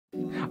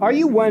Are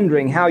you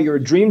wondering how your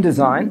dream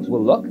design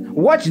will look?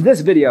 Watch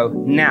this video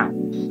now.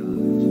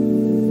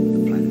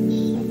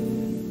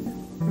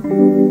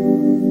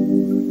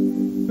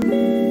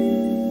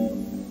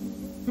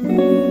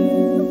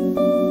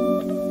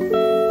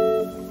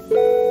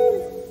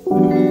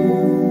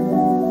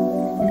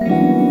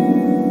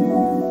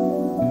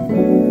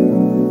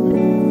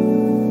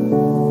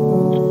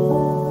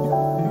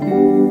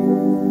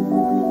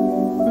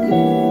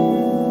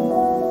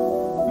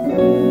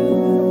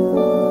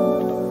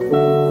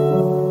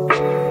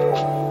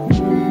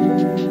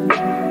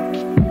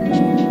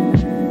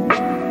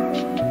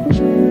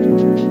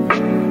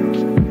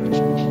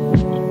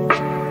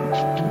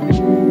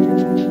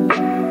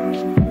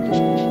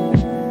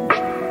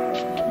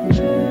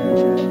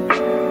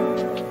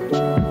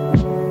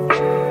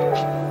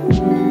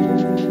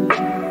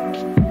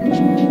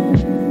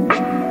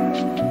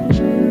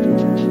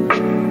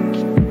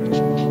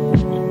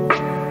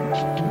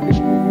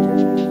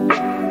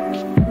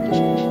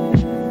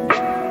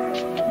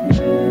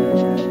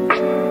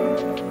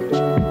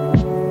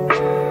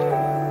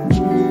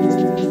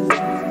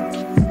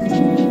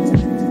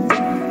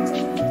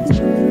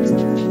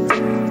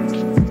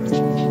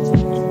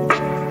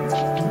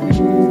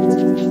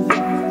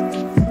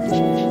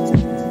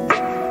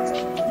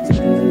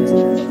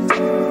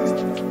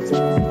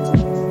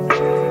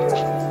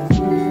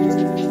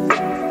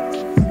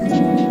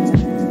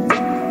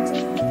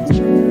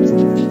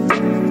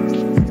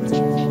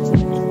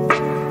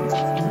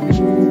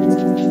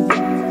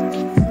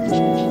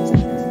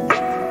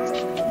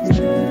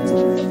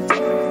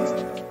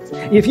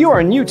 If you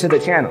are new to the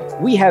channel,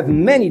 we have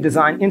many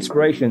design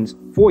inspirations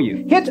for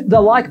you. Hit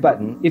the like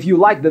button if you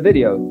like the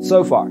video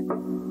so far.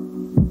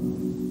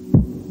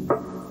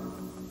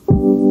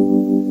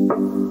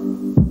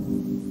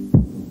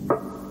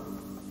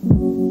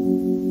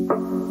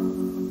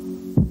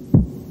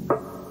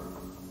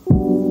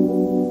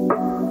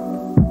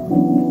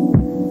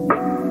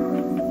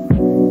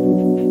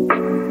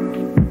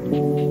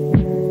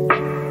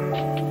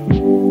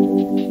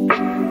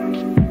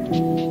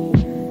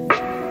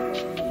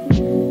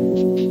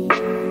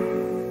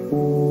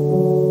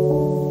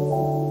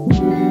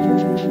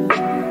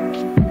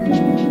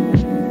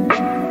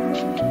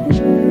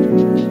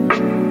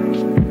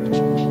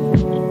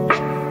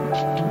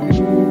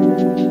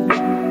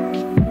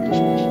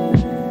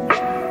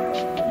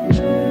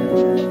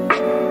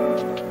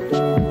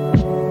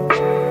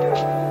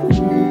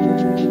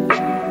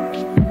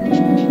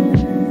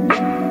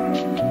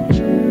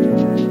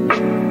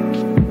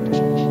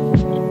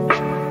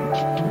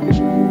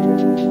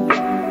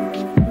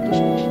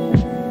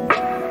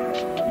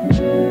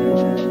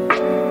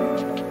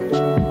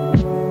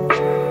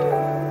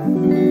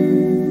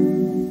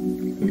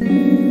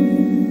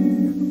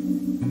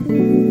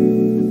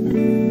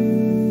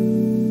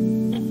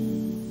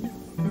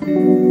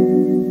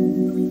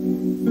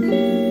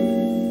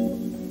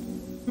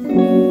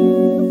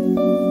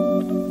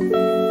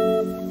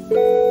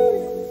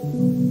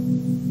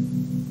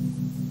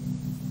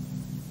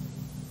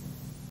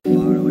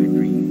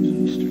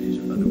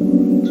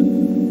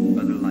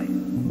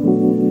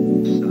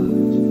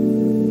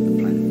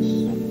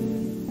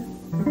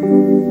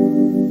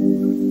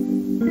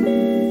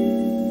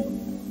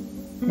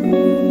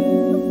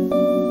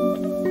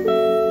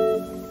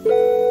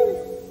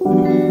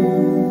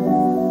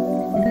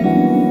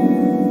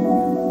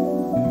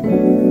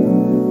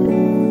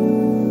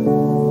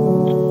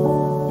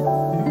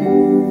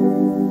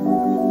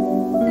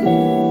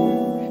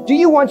 Do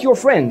you want your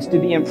friends to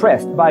be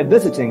impressed by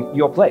visiting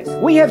your place?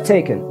 We have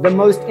taken the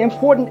most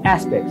important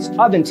aspects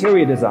of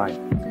interior design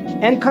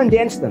and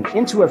condensed them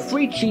into a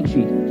free cheat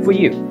sheet for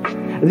you.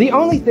 The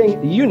only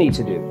thing you need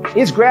to do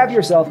is grab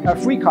yourself a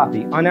free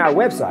copy on our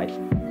website,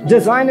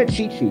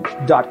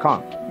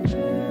 designercheatsheet.com.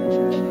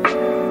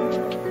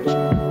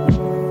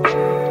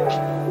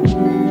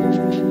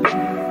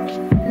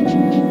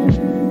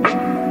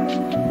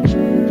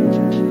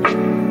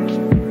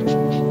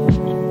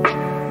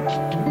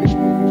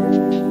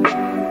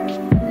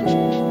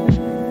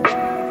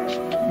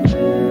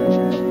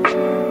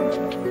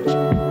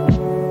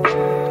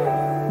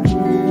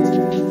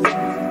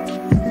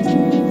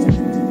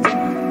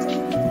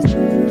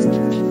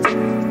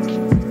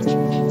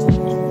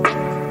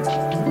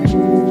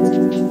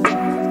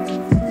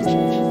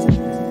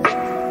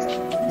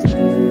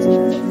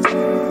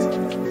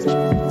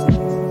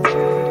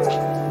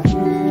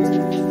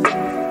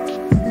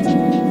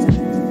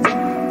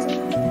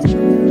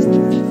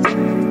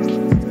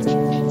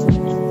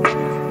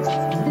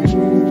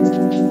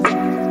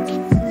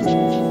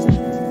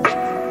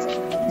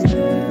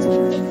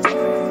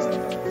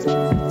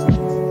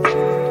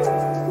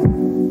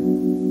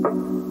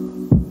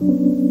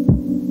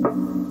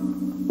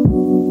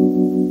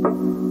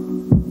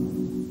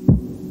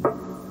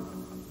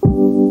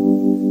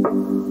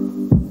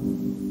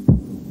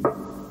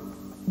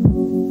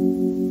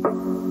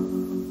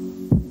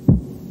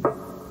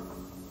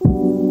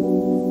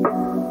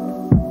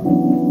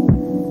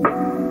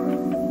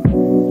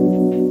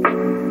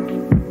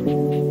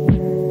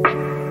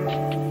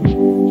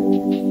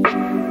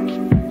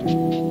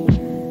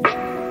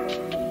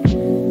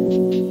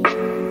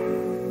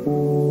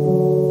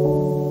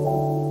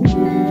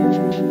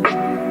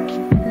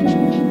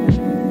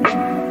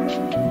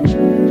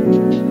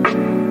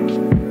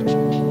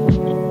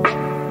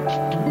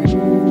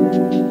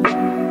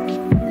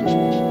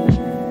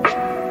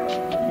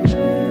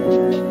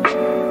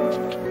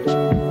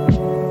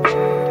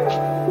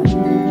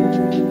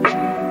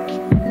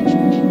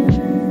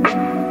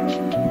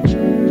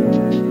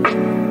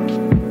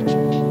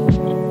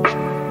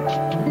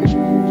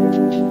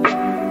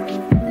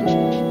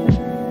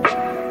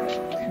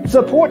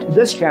 Support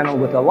this channel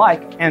with a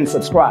like and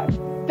subscribe.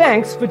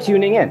 Thanks for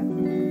tuning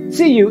in.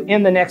 See you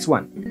in the next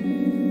one.